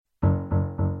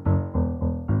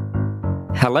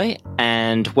Hello,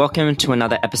 and welcome to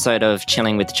another episode of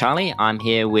Chilling with Charlie. I'm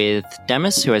here with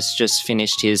Demis, who has just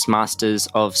finished his Masters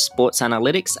of Sports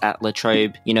Analytics at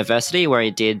Trobe University, where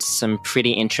he did some pretty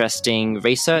interesting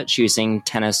research using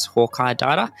tennis Hawkeye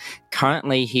data.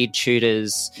 Currently, he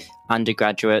tutors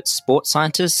undergraduate sports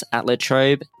scientists at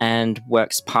Trobe and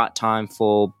works part-time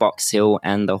for Box Hill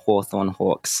and the Hawthorn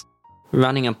Hawks.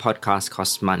 Running a podcast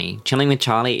costs money. Chilling with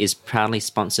Charlie is proudly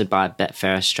sponsored by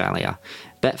Betfair Australia.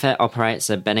 Betfair operates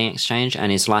a betting exchange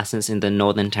and is licensed in the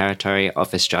Northern Territory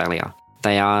of Australia.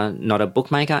 They are not a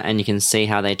bookmaker, and you can see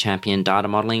how they champion data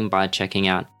modelling by checking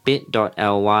out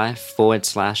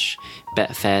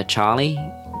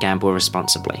bit.ly/BetfairCharlie. Gamble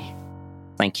responsibly.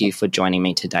 Thank you for joining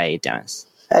me today, Demis.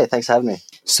 Hey, thanks for having me.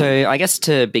 So I guess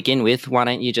to begin with, why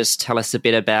don't you just tell us a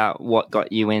bit about what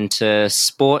got you into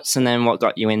sports and then what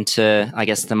got you into, I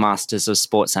guess, the Masters of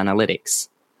Sports Analytics?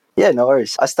 Yeah, no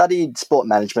worries. I studied sport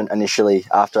management initially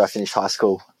after I finished high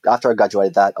school. After I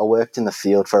graduated that, I worked in the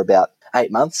field for about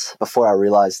 8 months before I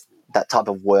realised that type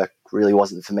of work really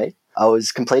wasn't for me. I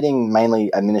was completing mainly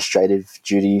administrative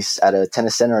duties at a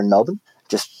tennis centre in Melbourne.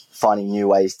 Just finding new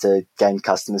ways to gain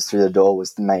customers through the door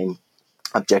was the main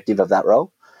objective of that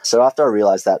role. So after I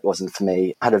realised that wasn't for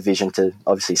me, I had a vision to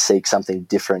obviously seek something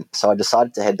different. So I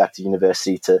decided to head back to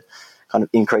university to kind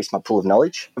of increase my pool of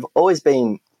knowledge. I've always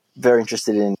been very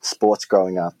interested in sports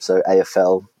growing up, so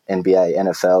AFL, NBA,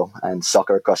 NFL, and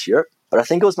soccer across Europe. But I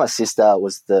think it was my sister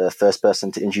was the first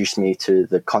person to introduce me to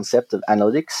the concept of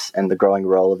analytics and the growing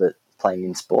role of it playing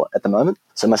in sport at the moment.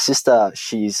 So my sister,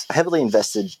 she's heavily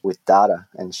invested with data,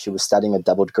 and she was studying a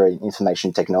double degree in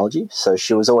information technology. So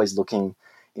she was always looking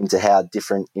into how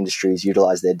different industries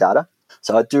utilize their data.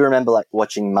 So I do remember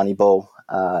watching Moneyball,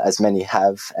 as many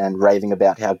have, and raving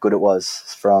about how good it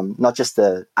was from not just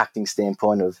the acting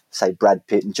standpoint of, say, Brad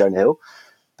Pitt and Jonah Hill,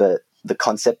 but the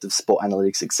concept of sport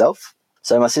analytics itself.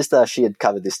 So my sister, she had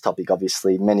covered this topic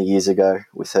obviously many years ago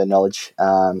with her knowledge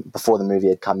before the movie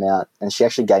had come out, and she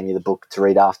actually gave me the book to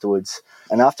read afterwards.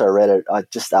 And after I read it, I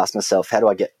just asked myself, how do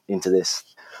I get into this?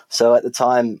 So at the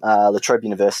time, Trobe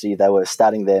University, they were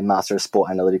starting their Master of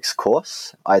Sport Analytics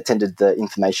course. I attended the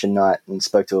information night and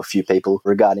spoke to a few people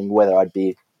regarding whether I'd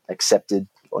be accepted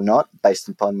or not based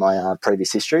upon my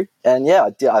previous history. And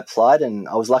yeah, I applied, and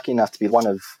I was lucky enough to be one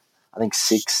of, I think,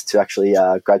 6 to actually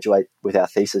graduate with our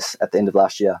thesis at the end of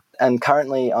last year. And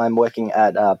currently I'm working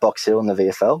at Box Hill in the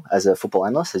VFL as a football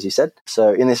analyst, as you said.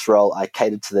 So in this role, I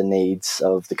catered to the needs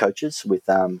of the coaches with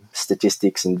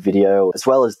statistics and video, as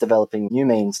well as developing new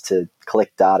means to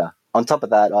collect data. On top of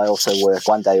that, I also work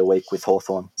 1 day a week with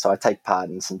Hawthorn. So I take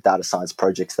part in some data science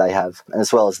projects they have. And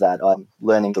as well as that, I'm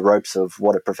learning the ropes of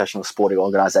what a professional sporting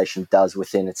organisation does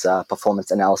within its performance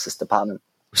analysis department.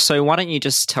 So why don't you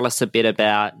just tell us a bit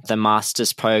about the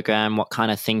master's program, what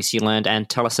kind of things you learned, and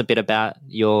tell us a bit about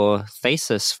your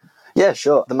thesis. Yeah,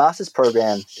 sure. The master's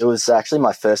program, it was actually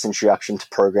my first introduction to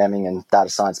programming and data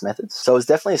science methods. So it was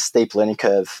definitely a steep learning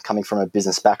curve coming from a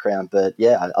business background, but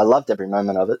yeah, I loved every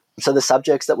moment of it. So the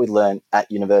subjects that we learned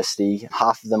at university,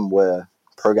 half of them were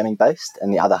programming based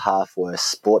and the other half were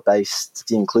sport based,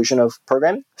 the inclusion of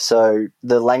programming. So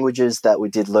the languages that we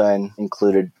did learn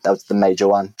included, that was the major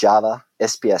one, Java,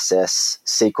 SPSS,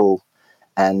 SQL,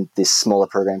 and this smaller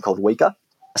program called Weaker.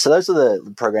 So those are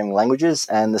the programming languages,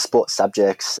 and the sport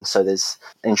subjects. So there's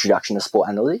Introduction to Sport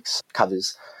Analytics,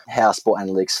 covers how sport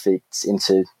analytics fits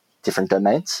into different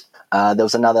domains. There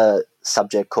was another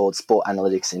subject called Sport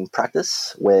Analytics in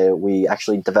Practice, where we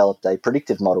actually developed a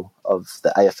predictive model of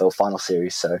the AFL final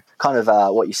series. So kind of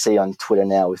what you see on Twitter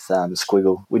now with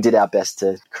Squiggle. We did our best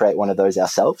to create one of those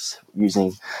ourselves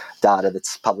using data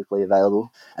that's publicly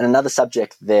available. And another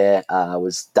subject there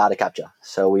was data capture.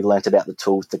 So we learnt about the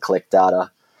tools to collect data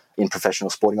in professional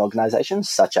sporting organisations,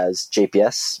 such as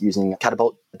GPS using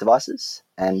catapult devices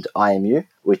and IMU,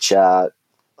 which are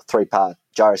 3-part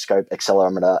gyroscope,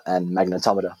 accelerometer, and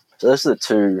magnetometer. So those are the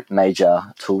 2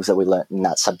 major tools that we learnt in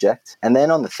that subject. And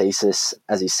then on the thesis,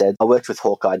 as you said, I worked with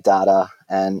Hawkeye data,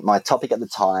 and my topic at the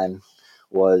time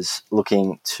was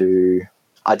looking to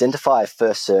identify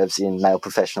first serves in male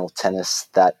professional tennis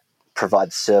that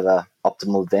provide server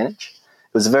optimal advantage.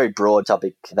 It was a very broad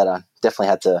topic that I definitely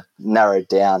had to narrow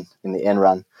down in the end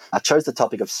run. I chose the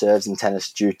topic of serves in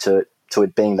tennis due to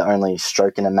it being the only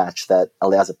stroke in a match that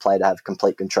allows a player to have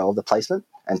complete control of the placement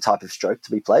and type of stroke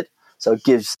to be played. So it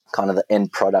gives kind of the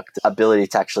end product ability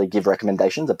to actually give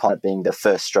recommendations upon it being the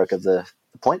first stroke of the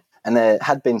point. And there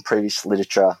had been previous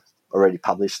literature already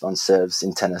published on serves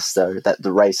in tennis, so that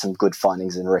raised some good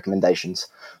findings and recommendations.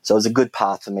 So it was a good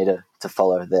path for me to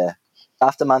follow there.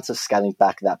 After months of scaling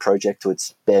back that project to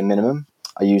its bare minimum,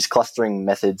 I use clustering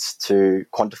methods to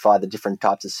quantify the different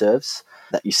types of serves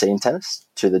that you see in tennis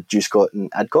to the deuce court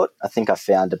and ad court. I think I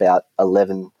found about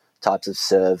 11 types of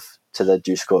serve to the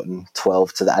deuce court and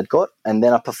 12 to the ad court. And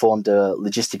then I performed a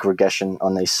logistic regression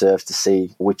on these serves to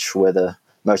see which were the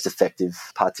most effective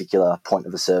particular point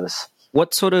of the service.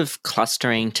 What sort of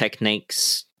clustering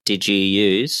techniques did you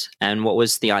use, and what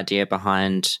was the idea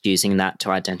behind using that to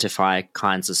identify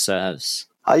kinds of serves?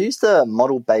 I used a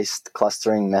model-based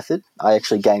clustering method. I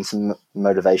actually gained some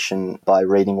motivation by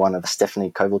reading one of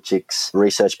Stephanie Kovalchik's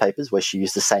research papers where she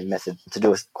used the same method to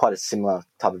do quite a similar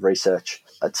type of research.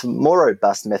 It's a more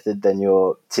robust method than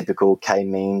your typical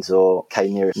k-means or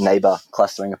k-nearest neighbor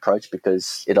clustering approach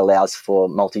because it allows for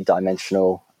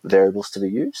multi-dimensional variables to be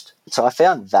used. So I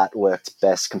found that worked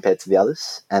best compared to the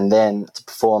others. And then to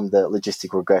perform the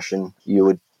logistic regression, you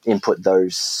would input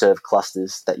those serve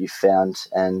clusters that you found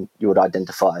and you would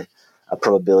identify a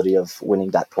probability of winning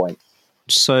that point.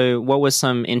 So what were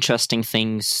some interesting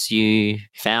things you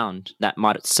found that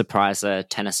might surprise a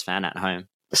tennis fan at home?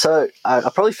 So I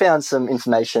probably found some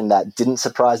information that didn't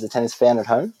surprise the tennis fan at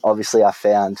home. Obviously, I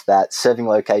found that serving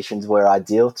locations were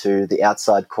ideal to the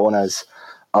outside corners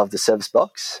of the service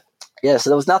box. Yeah, so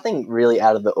there was nothing really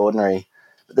out of the ordinary.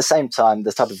 At the same time,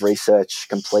 the type of research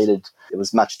completed, it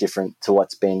was much different to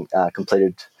what's been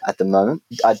completed at the moment.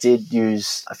 I did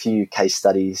use a few case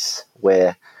studies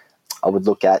where I would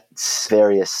look at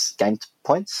various game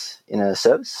points in a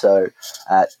service. So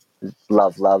at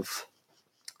love,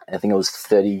 I think it was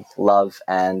 30 love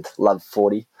and love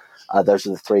 40. Those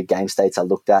are the three game states I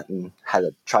looked at and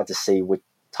tried to see which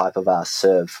type of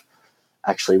serve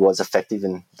actually was effective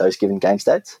in those given game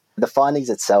states. The findings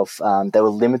itself, they were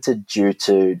limited due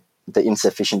to the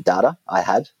insufficient data I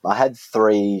had. I had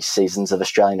 3 seasons of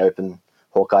Australian Open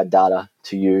Hawkeye data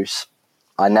to use.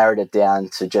 I narrowed it down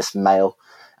to just male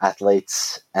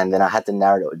athletes, and then I had to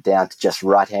narrow it down to just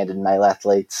right-handed male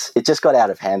athletes. It just got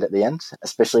out of hand at the end,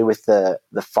 especially with the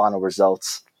final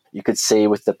results. You could see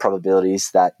with the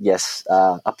probabilities that, yes,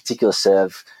 a particular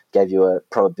serve gave you a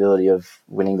probability of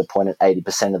winning the point at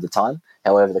 80% of the time.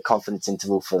 However, the confidence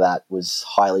interval for that was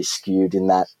highly skewed in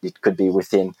that it could be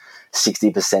within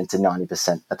 60% to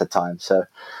 90% at the time. So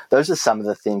those are some of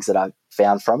the things that I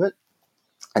found from it.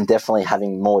 And definitely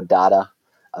having more data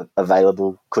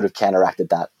available could have counteracted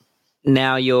that.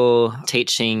 Now you're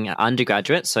teaching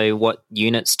undergraduate, so what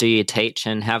units do you teach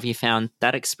and how have you found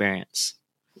that experience?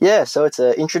 Yeah, so it's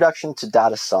an introduction to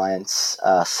data science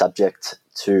subject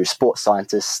to sports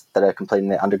scientists that are completing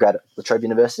their undergrad at La Trobe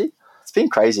University. It's been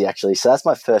crazy, actually. So that's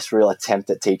my first real attempt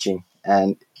at teaching.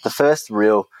 And the first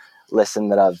real lesson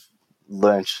that I've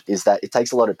learned is that it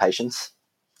takes a lot of patience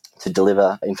to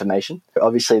deliver information.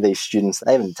 Obviously, these students,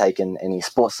 they haven't taken any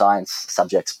sports science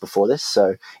subjects before this.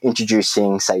 So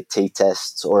introducing, say,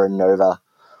 t-tests or ANOVA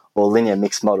or linear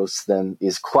mixed models to them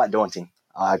is quite daunting,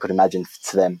 I could imagine,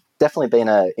 to them. Definitely been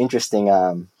an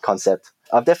interesting concept.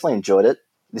 I've definitely enjoyed it.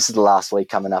 This is the last week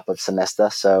coming up of semester.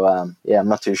 So, I'm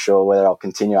not too sure whether I'll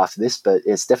continue after this, but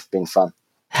it's definitely been fun.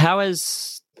 How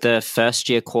has the first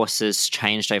year courses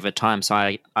changed over time? So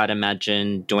I'd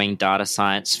imagine doing data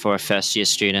science for a first year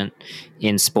student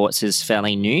in sports is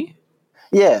fairly new.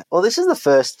 Yeah, well, this is the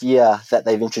first year that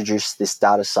they've introduced this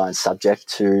data science subject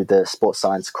to the sports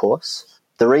science course.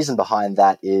 The reason behind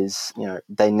that is,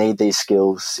 they need these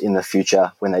skills in the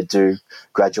future when they do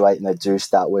graduate and they do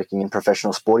start working in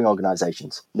professional sporting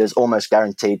organisations. There's almost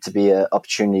guaranteed to be an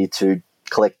opportunity to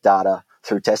collect data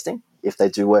through testing if they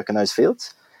do work in those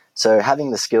fields. So having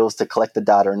the skills to collect the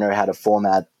data and know how to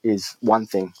format is one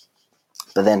thing,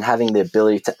 but then having the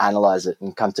ability to analyse it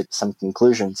and come to some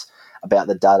conclusions about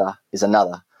the data is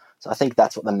another. So I think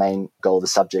that's what the main goal of the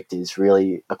subject is,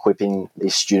 really equipping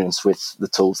these students with the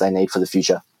tools they need for the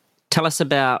future. Tell us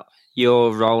about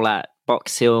your role at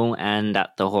Box Hill and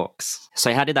at the Hawks.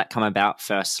 So how did that come about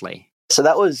firstly? So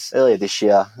that was earlier this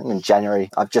year, I think in January.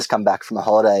 I've just come back from a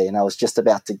holiday and I was just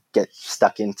about to get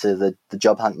stuck into the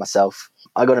job hunt myself.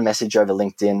 I got a message over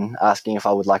LinkedIn asking if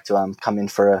I would like to come in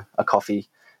for a coffee.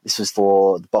 This was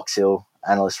for the Box Hill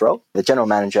analyst role. The general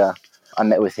manager, I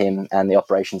met with him and the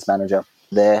operations manager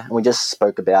there. And we just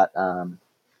spoke about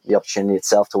the opportunity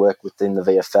itself to work within the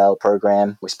VFL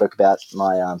program. We spoke about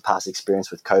my past experience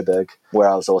with Coburg, where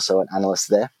I was also an analyst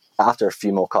there. After a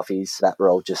few more coffees, that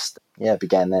role just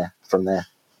began from there.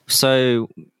 So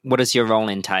what does your role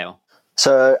entail?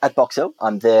 So at Box Hill,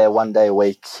 I'm there 1 day a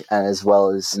week and as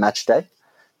well as match day.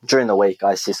 During the week,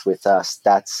 I assist with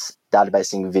stats,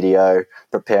 databasing video,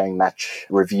 preparing match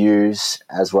reviews,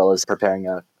 as well as preparing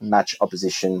a match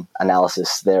opposition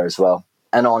analysis there as well.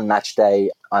 And on match day,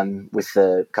 I'm with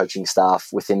the coaching staff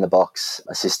within the box,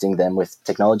 assisting them with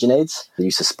technology needs, the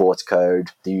use of sports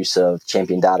code, the use of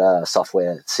champion data,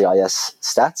 software, CIS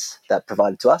stats that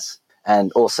provided to us,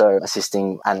 and also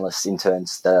assisting analysts,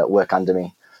 interns that work under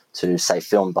me to, say,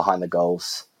 film behind the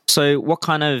goals. So what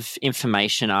kind of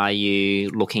information are you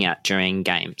looking at during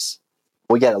games?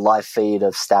 We get a live feed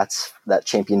of stats that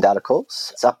champion data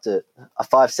calls. It's up to a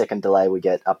 5-second delay we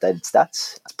get updated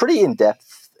stats. It's pretty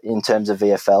in-depth in terms of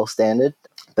VFL standard,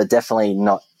 but definitely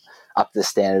not up to the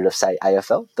standard of, say,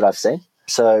 AFL that I've seen.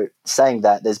 So saying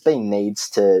that, there's been needs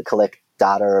to collect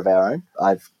data of our own.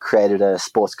 I've created a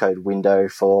sports code window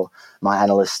for my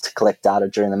analysts to collect data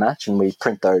during the match, and we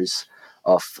print those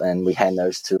off and we hand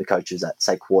those to the coaches at,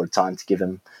 say, quarter time to give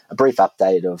them a brief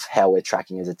update of how we're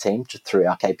tracking as a team through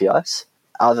our KPIs.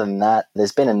 Other than that,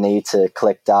 there's been a need to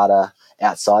collect data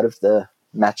outside of the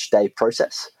match day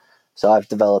process. So I've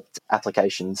developed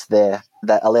applications there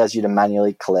that allows you to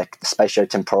manually collect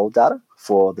spatio-temporal data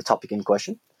for the topic in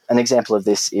question. An example of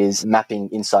this is mapping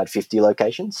inside 50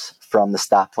 locations from the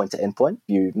start point to end point.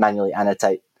 You manually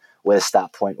annotate where the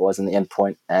start point was and the end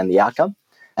point and the outcome.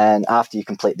 And after you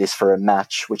complete this for a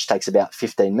match, which takes about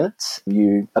 15 minutes,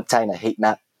 you obtain a heat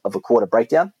map of a quarter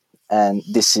breakdown. And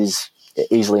this is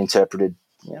easily interpreted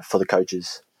for the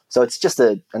coaches. So it's just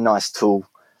a nice tool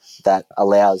that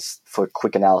allows for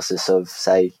quick analysis of,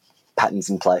 say, patterns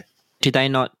in play. Do they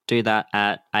not do that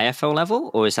at AFL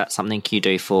level, or is that something you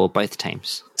do for both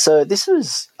teams? So this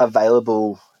was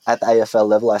available at the AFL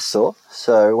level, I saw.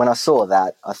 So when I saw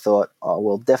that, I thought, oh,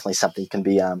 well, definitely something can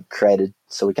be created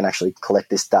so we can actually collect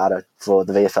this data for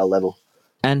the VFL level.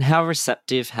 And how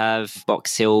receptive have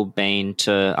Box Hill been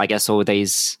to, I guess, all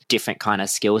these different kind of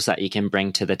skills that you can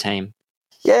bring to the team?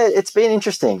 Yeah, it's been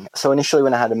interesting. So initially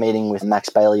when I had a meeting with Max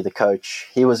Bailey, the coach,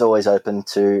 he was always open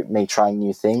to me trying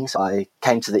new things. I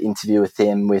came to the interview with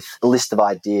him with a list of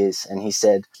ideas, and he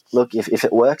said, look, if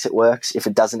it works, it works. If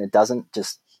it doesn't, it doesn't.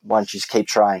 Just why don't you just keep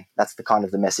trying? That's the kind of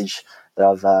the message that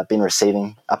I've been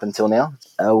receiving up until now.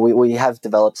 We have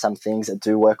developed some things that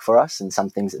do work for us and some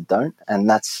things that don't, and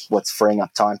that's what's freeing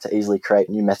up time to easily create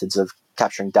new methods of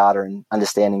capturing data and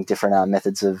understanding different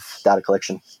methods of data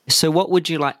collection. So what would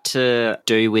you like to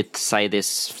do with, say,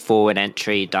 this forward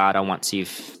entry data once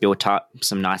you've built up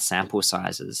some nice sample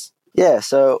sizes? Yeah,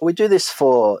 so we do this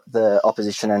for the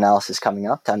opposition analysis coming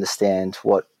up to understand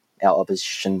what our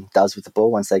opposition does with the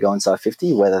ball once they go inside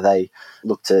 50, whether they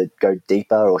look to go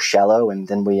deeper or shallow, and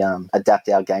then we adapt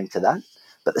our game to that.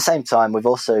 But at the same time, we've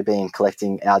also been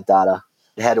collecting our data.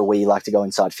 How do we like to go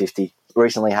inside 50?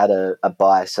 Recently had a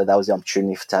bye, so that was the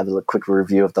opportunity to have a quick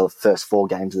review of the first 4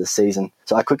 games of the season.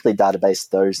 So I quickly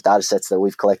databased those data sets that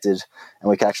we've collected, and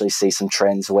we can actually see some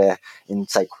trends where in,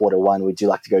 say, quarter 1, we do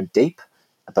like to go deep,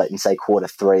 but in, say, quarter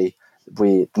 3,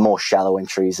 the more shallow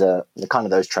entries are kind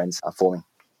of those trends are forming.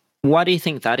 Why do you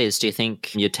think that is? Do you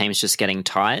think your team's just getting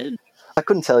tired? I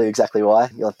couldn't tell you exactly why.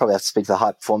 You'll probably have to speak to the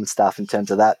high performance staff in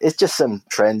terms of that. It's just some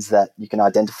trends that you can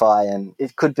identify, and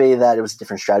it could be that it was a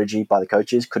different strategy by the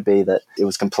coaches, could be that it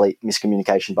was complete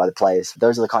miscommunication by the players.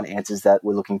 Those are the kind of answers that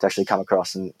we're looking to actually come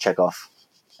across and check off.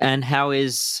 And how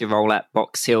is your role at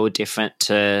Box Hill different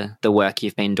to the work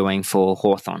you've been doing for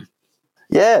Hawthorn?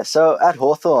 Yeah, so at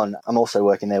Hawthorn, I'm also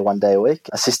working there 1 day a week,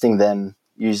 assisting them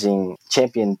using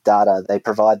champion data. They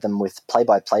provide them with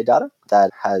play-by-play data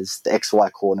that has the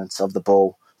XY coordinates of the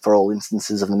ball for all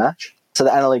instances of the match. So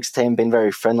the analytics team have been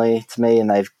very friendly to me,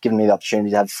 and they've given me the opportunity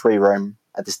to have free roam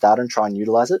at this data and try and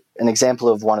utilize it. An example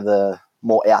of one of the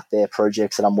more out there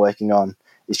projects that I'm working on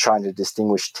is trying to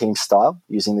distinguish team style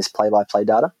using this play-by-play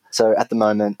data. So at the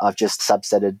moment, I've just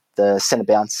subsetted the centre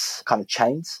bounce kind of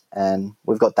chains, and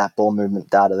we've got that ball movement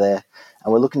data there.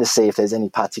 And we're looking to see if there's any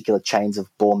particular chains of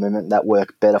ball movement that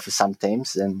work better for some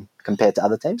teams than compared to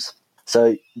other teams.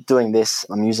 So doing this,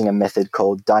 I'm using a method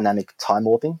called dynamic time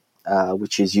warping,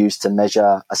 which is used to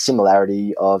measure a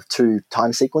similarity of 2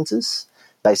 time sequences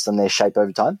based on their shape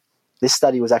over time. This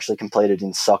study was actually completed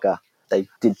in soccer. They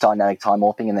did dynamic time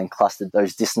warping and then clustered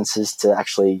those distances to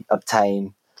actually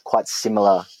obtain quite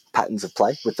similar patterns of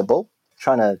play with the ball.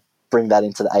 Trying to bring that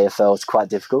into the AFL, it's quite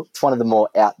difficult. It's one of the more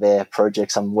out there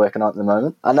projects I'm working on at the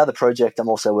moment. Another project I'm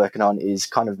also working on is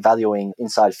kind of valuing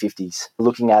inside 50s,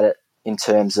 looking at it in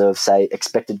terms of, say,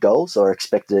 expected goals or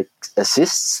expected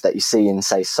assists that you see in,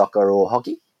 say, soccer or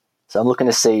hockey. So I'm looking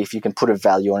to see if you can put a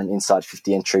value on an inside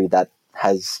 50 entry that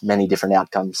has many different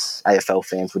outcomes AFL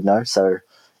fans would know. So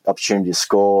opportunity to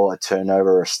score, a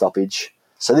turnover, or a stoppage.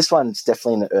 So this one's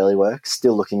definitely in the early work,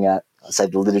 still looking at, I'd say,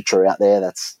 the literature out there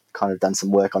that's kind of done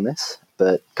some work on this,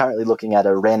 but currently looking at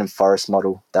a random forest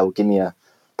model that will give me a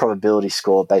probability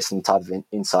score based on the type of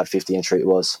inside 50 entry it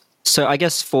was. So I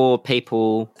guess for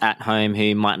people at home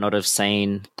who might not have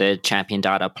seen the champion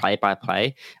data play by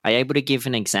play, are you able to give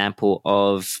an example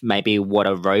of maybe what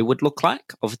a row would look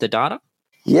like of the data?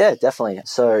 Yeah, definitely.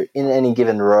 So in any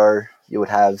given row, you would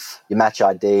have your match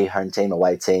ID, home team,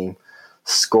 away team,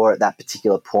 score at that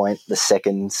particular point, the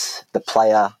seconds, the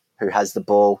player who has the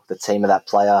ball, the team of that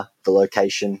player, the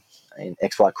location in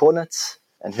XY coordinates,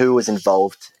 and who was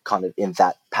involved kind of in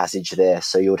that passage there.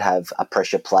 So you would have a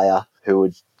pressure player who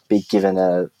would be given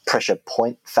a pressure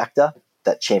point factor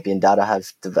that champion data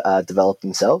have developed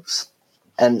themselves,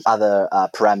 and other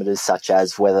parameters such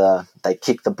as whether they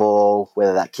kicked the ball,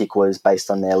 whether that kick was based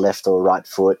on their left or right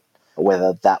foot,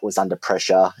 whether that was under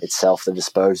pressure itself, the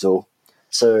disposal.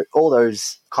 So all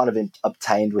those kind of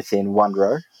obtained within one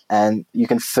row, and you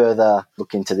can further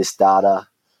look into this data.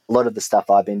 A lot of the stuff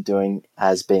I've been doing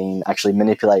has been actually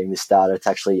manipulating this data to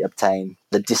actually obtain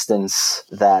the distance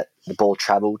that the ball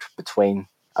travelled between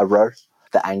a row,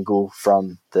 the angle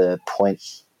from the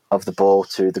point of the ball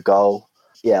to the goal.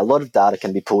 Yeah, a lot of data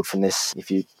can be pulled from this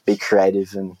if you be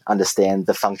creative and understand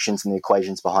the functions and the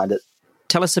equations behind it.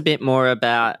 Tell us a bit more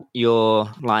about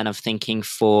your line of thinking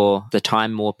for the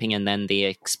time warping and then the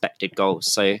expected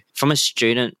goals. So from a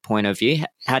student point of view,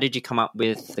 how did you come up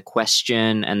with the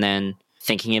question and then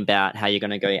thinking about how you're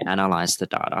going to go analyze the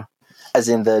data? As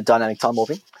in the dynamic time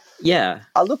warping? Yeah.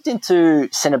 I looked into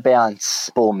centre bounce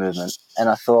ball movement and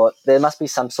I thought there must be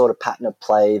some sort of pattern of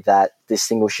play that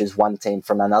distinguishes one team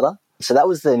from another. So that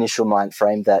was the initial mind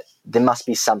frame, that there must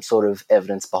be some sort of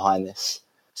evidence behind this.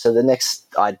 So the next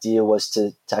idea was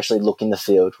to actually look in the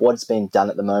field, what's being done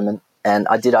at the moment. And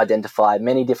I did identify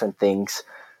many different things.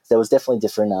 There was definitely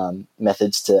different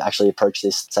methods to actually approach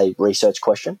this, say, research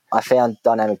question. I found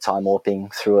dynamic time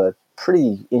warping through a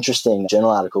pretty interesting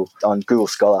journal article on Google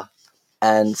Scholar.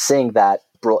 And seeing that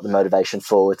brought the motivation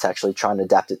forward to actually try and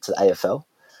adapt it to the AFL.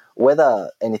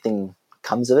 Whether anything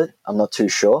comes of it, I'm not too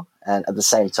sure. And at the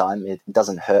same time, it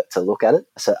doesn't hurt to look at it.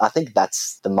 So I think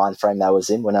that's the mind frame that I was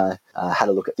in when I had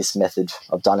a look at this method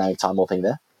of dynamic time warping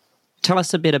there. Tell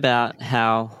us a bit about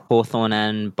how Hawthorn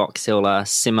and Box Hill are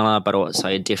similar but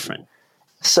also different.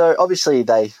 So obviously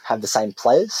they have the same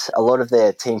players. A lot of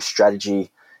their team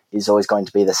strategy is always going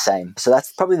to be the same. So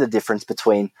that's probably the difference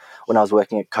between when I was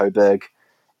working at Coburg.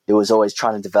 It was always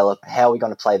trying to develop how are we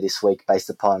going to play this week based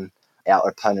upon our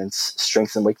opponent's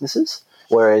strengths and weaknesses.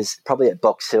 Whereas probably at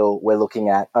Box Hill, we're looking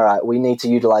at, all right, we need to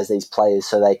utilise these players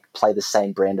so they play the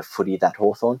same brand of footy that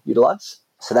Hawthorn utilise.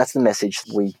 So that's the message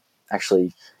we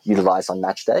actually utilise on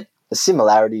match day. The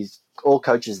similarities, all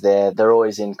coaches there, they're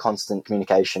always in constant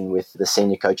communication with the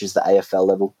senior coaches, the AFL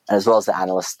level, and as well as the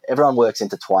analysts. Everyone works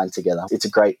intertwined together. It's a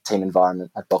great team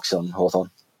environment at Box Hill and Hawthorn.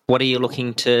 What are you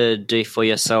looking to do for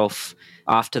yourself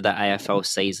after the AFL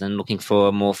season? Looking for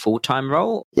a more full-time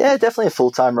role? Yeah, definitely a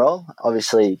full-time role.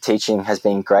 Obviously, teaching has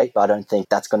been great, but I don't think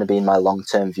that's going to be in my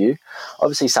long-term view.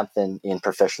 Obviously, something in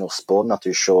professional sport. Not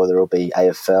too sure there will be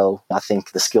AFL. I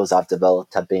think the skills I've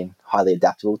developed have been highly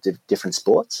adaptable to different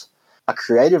sports. A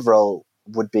creative role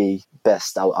would be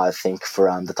best, I think, for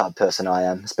the type of person I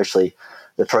am, especially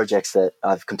the projects that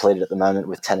I've completed at the moment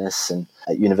with tennis and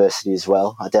at university as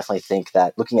well. I definitely think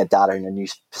that looking at data in a new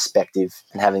perspective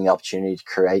and having the opportunity to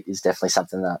create is definitely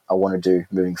something that I want to do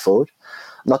moving forward.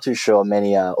 I'm not too sure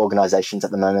many organisations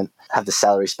at the moment have the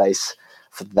salary space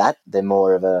for that. They're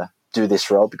more of a do this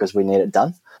role because we need it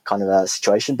done kind of a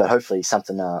situation, but hopefully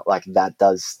something like that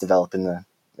does develop in the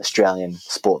Australian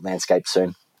sport landscape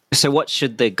soon. So what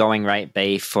should the going rate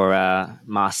be for a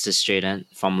master's student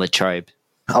from La Trobe?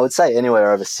 I would say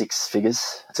anywhere over six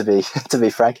figures, to be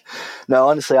frank. No,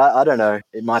 honestly, I don't know.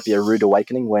 It might be a rude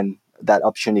awakening when that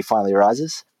opportunity finally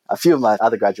arises. A few of my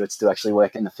other graduates do actually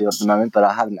work in the field at the moment, but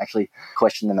I haven't actually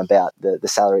questioned them about the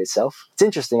salary itself. It's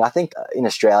interesting. I think in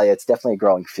Australia, it's definitely a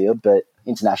growing field, but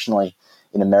internationally,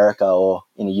 in America or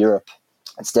in Europe,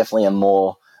 it's definitely a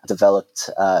more developed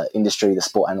industry, the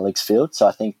sport analytics field. So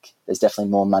I think there's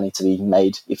definitely more money to be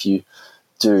made if you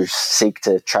do seek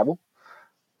to travel.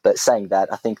 But saying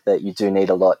that, I think that you do need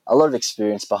a lot of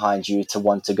experience behind you to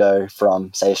want to go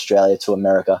from, say, Australia to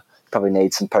America. You probably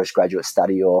need some postgraduate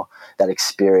study or that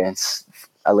experience,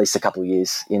 at least a couple of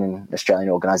years in an Australian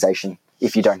organisation,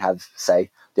 if you don't have, say,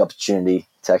 the opportunity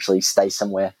to actually stay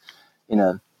somewhere in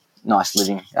a nice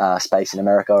living space in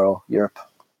America or Europe.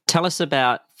 Tell us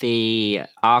about the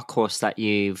R course that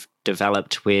you've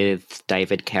developed with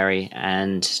David Carey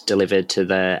and delivered to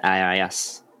the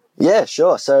AIS. Yeah,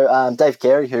 sure. So Dave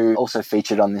Carey, who also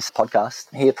featured on this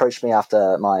podcast, he approached me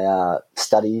after my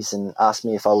studies and asked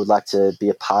me if I would like to be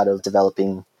a part of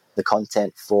developing the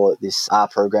content for this R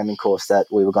programming course that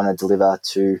we were going to deliver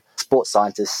to sports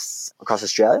scientists across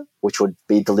Australia, which would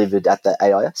be delivered at the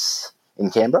AIS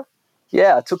in Canberra.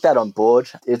 Yeah, I took that on board.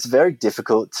 It's very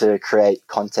difficult to create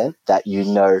content that you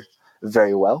know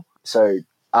very well. So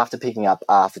after picking up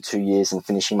R for 2 years and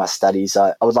finishing my studies,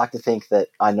 I would like to think that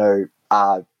I know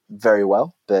R very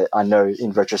well, but I know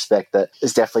in retrospect that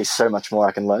there's definitely so much more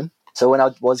I can learn. So when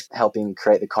I was helping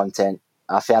create the content,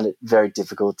 I found it very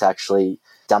difficult to actually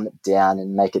dumb it down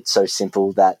and make it so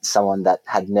simple that someone that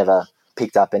had never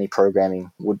picked up any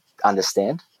programming would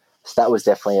understand. So that was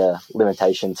definitely a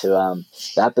limitation to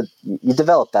that, but you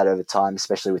develop that over time,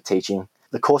 especially with teaching.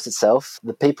 The course itself,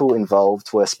 the people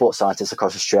involved were sports scientists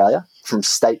across Australia from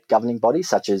state governing bodies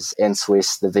such as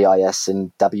NSWIS, the VIS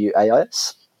and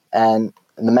WAIS. And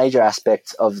the major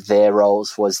aspect of their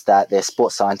roles was that they're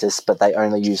sports scientists, but they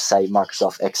only use, say,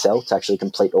 Microsoft Excel to actually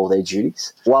complete all their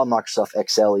duties. While Microsoft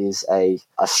Excel is a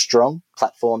strong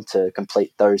platform to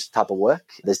complete those type of work,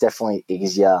 there's definitely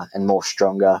easier and more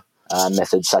stronger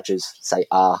methods such as, say,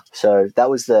 R. So that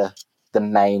was the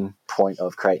main point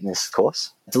of creating this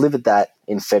course. I delivered that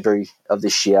in February of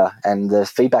this year, and the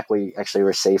feedback we actually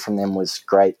received from them was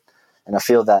great. And I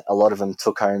feel that a lot of them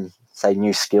took home, say,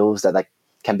 new skills that they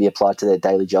can be applied to their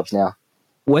daily jobs now.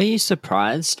 Were you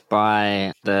surprised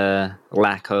by the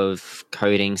lack of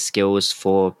coding skills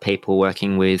for people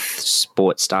working with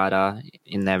sports data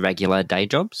in their regular day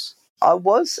jobs? I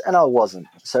was and I wasn't.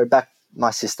 So back,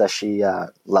 my sister, she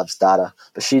loves data,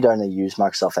 but she'd only use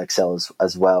Microsoft Excel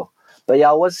as well. But yeah,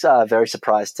 I was very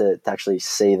surprised to actually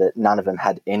see that none of them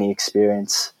had any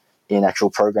experience in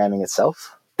actual programming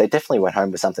itself. They definitely went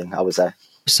home with something, I would say.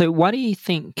 So why do you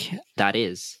think that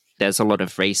is? There's a lot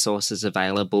of resources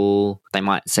available. They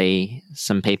might see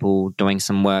some people doing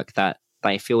some work that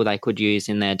they feel they could use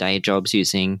in their day jobs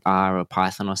using R or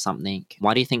Python or something.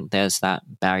 Why do you think there's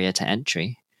that barrier to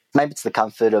entry? Maybe it's the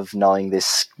comfort of knowing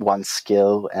this one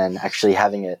skill and actually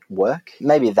having it work.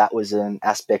 Maybe that was an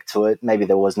aspect to it. Maybe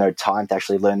there was no time to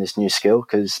actually learn this new skill,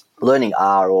 because learning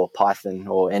R or Python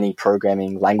or any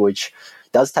programming language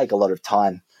does take a lot of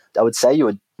time. I would say you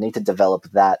would need to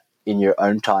develop that in your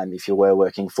own time if you were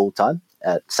working full-time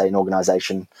at, say, an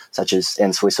organisation such as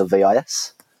NSWIS or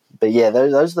VIS. But yeah,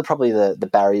 those are probably the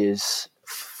barriers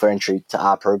for entry to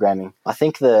R programming. I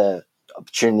think the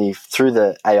opportunity through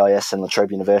the AIS and La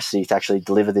Trobe University to actually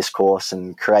deliver this course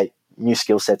and create new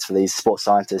skill sets for these sports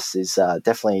scientists is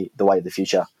definitely the way of the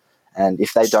future. And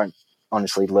if they don't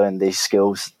honestly learn these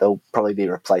skills, they'll probably be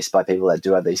replaced by people that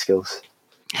do have these skills.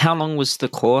 How long was the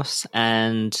course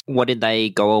and what did they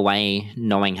go away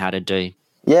knowing how to do?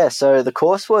 Yeah, so the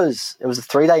course was a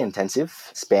 3-day intensive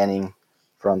spanning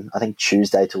from, I think,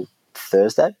 Tuesday till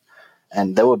Thursday.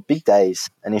 And there were big days.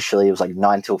 Initially, it was like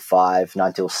 9 till 5,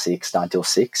 9 till 6, 9 till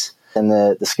 6. And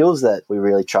the skills that we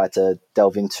really tried to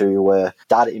delve into were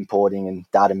data importing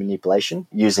and data manipulation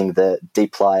using the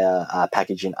dplyr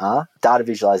package in R, data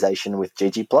visualization with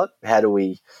ggplot. How do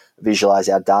we visualize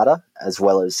our data, as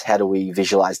well as how do we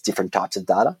visualize different types of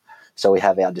data? So we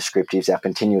have our descriptives, our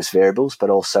continuous variables, but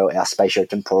also our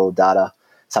spatiotemporal data.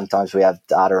 Sometimes we have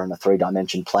data on a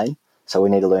 3-dimension plane. So we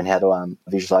need to learn how to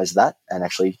visualize that and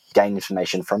actually gain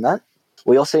information from that.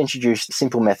 We also introduced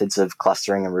simple methods of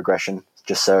clustering and regression,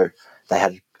 just so they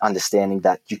had understanding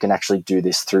that you can actually do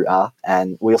this through R.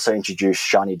 And we also introduced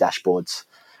Shiny dashboards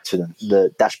to them.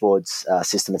 The dashboards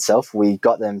system itself, we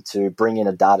got them to bring in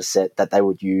a data set that they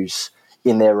would use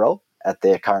in their role at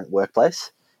their current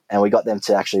workplace. And we got them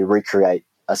to actually recreate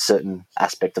a certain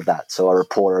aspect of that, so a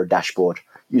report or a dashboard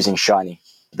using Shiny.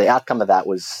 The outcome of that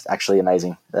was actually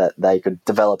amazing, that they could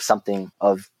develop something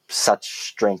of such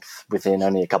strength within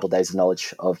only a couple of days of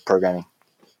knowledge of programming.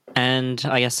 And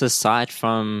I guess aside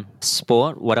from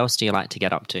sport, what else do you like to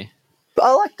get up to?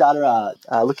 I like data,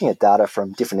 looking at data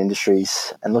from different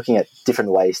industries and looking at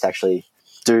different ways to actually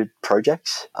do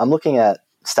projects. I'm looking at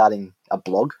starting a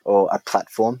blog or a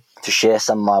platform to share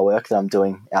some of my work that I'm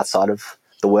doing outside of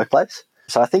the workplace.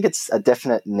 So I think it's a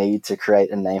definite need to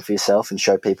create a name for yourself and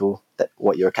show people that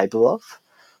what you're capable of.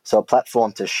 So a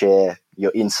platform to share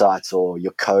your insights or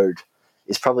your code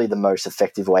is probably the most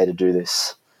effective way to do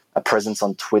this. A presence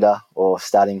on Twitter or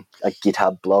starting a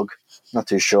GitHub blog, not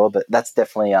too sure, but that's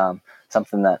definitely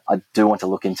something that I do want to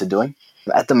look into doing.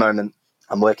 At the moment,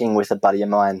 I'm working with a buddy of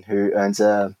mine who owns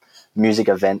a music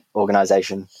event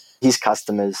organization. His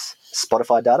customers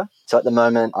Spotify data. So at the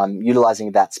moment, I'm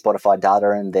utilizing that Spotify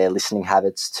data and their listening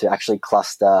habits to actually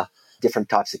cluster different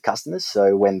types of customers.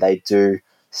 So when they do,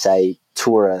 say,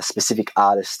 tour a specific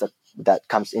artist that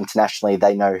comes internationally,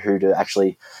 they know who to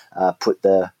actually put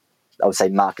the, I would say,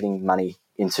 marketing money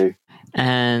into.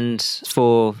 And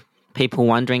for people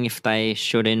wondering if they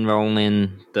should enroll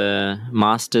in the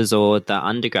Masters or the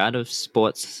undergrad of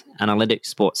sports analytics,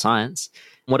 sports science,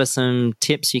 what are some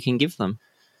tips you can give them?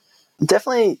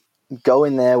 Definitely go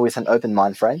in there with an open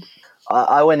mind frame.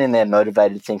 I went in there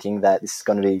motivated, thinking that this is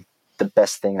going to be the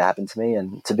best thing that happened to me,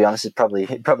 and to be honest, it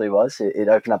probably was. It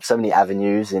opened up so many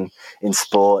avenues in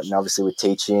sport, and obviously with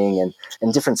teaching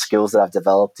and different skills that I've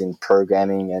developed in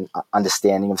programming and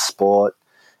understanding of sport,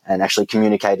 and actually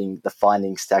communicating the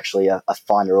findings to actually a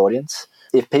finer audience.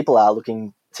 If people are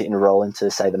looking to enroll into,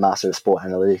 say, the Master of Sport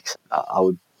Analytics, I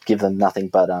would give them nothing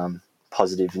but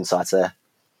positive insights there.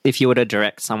 If you were to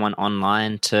direct someone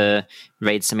online to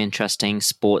read some interesting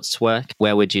sports work,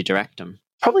 where would you direct them?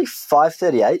 Probably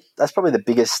 538. That's probably the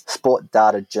biggest sport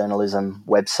data journalism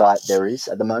website there is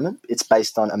at the moment. It's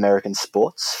based on American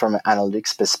sports from an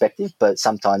analytics perspective, but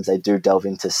sometimes they do delve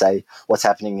into, say, what's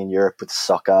happening in Europe with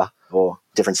soccer or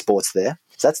different sports there.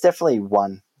 So that's definitely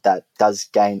one that does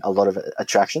gain a lot of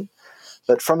attraction.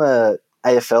 But from a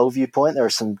AFL viewpoint, there are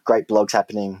some great blogs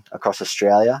happening across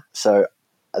Australia. So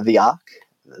The Arc,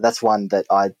 that's one that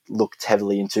I looked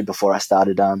heavily into before I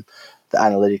started the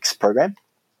analytics program.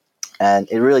 And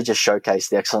it really just showcased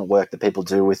the excellent work that people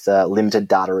do with limited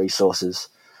data resources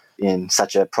in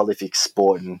such a prolific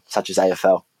sport and such as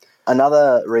AFL.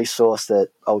 Another resource that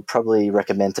I would probably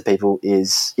recommend to people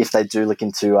is, if they do look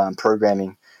into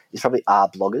programming, is probably R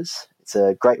Bloggers. It's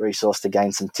a great resource to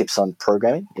gain some tips on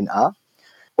programming in R.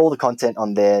 All the content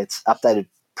on there, it's updated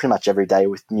pretty much every day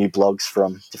with new blogs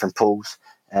from different pools,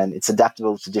 and it's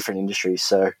adaptable to different industries.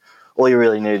 So all you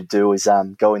really need to do is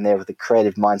go in there with a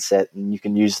creative mindset, and you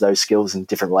can use those skills in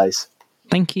different ways.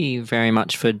 Thank you very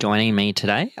much for joining me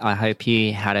today. I hope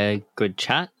you had a good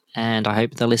chat, and I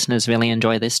hope the listeners really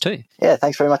enjoy this too. Yeah,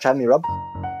 thanks very much for having me, Rob.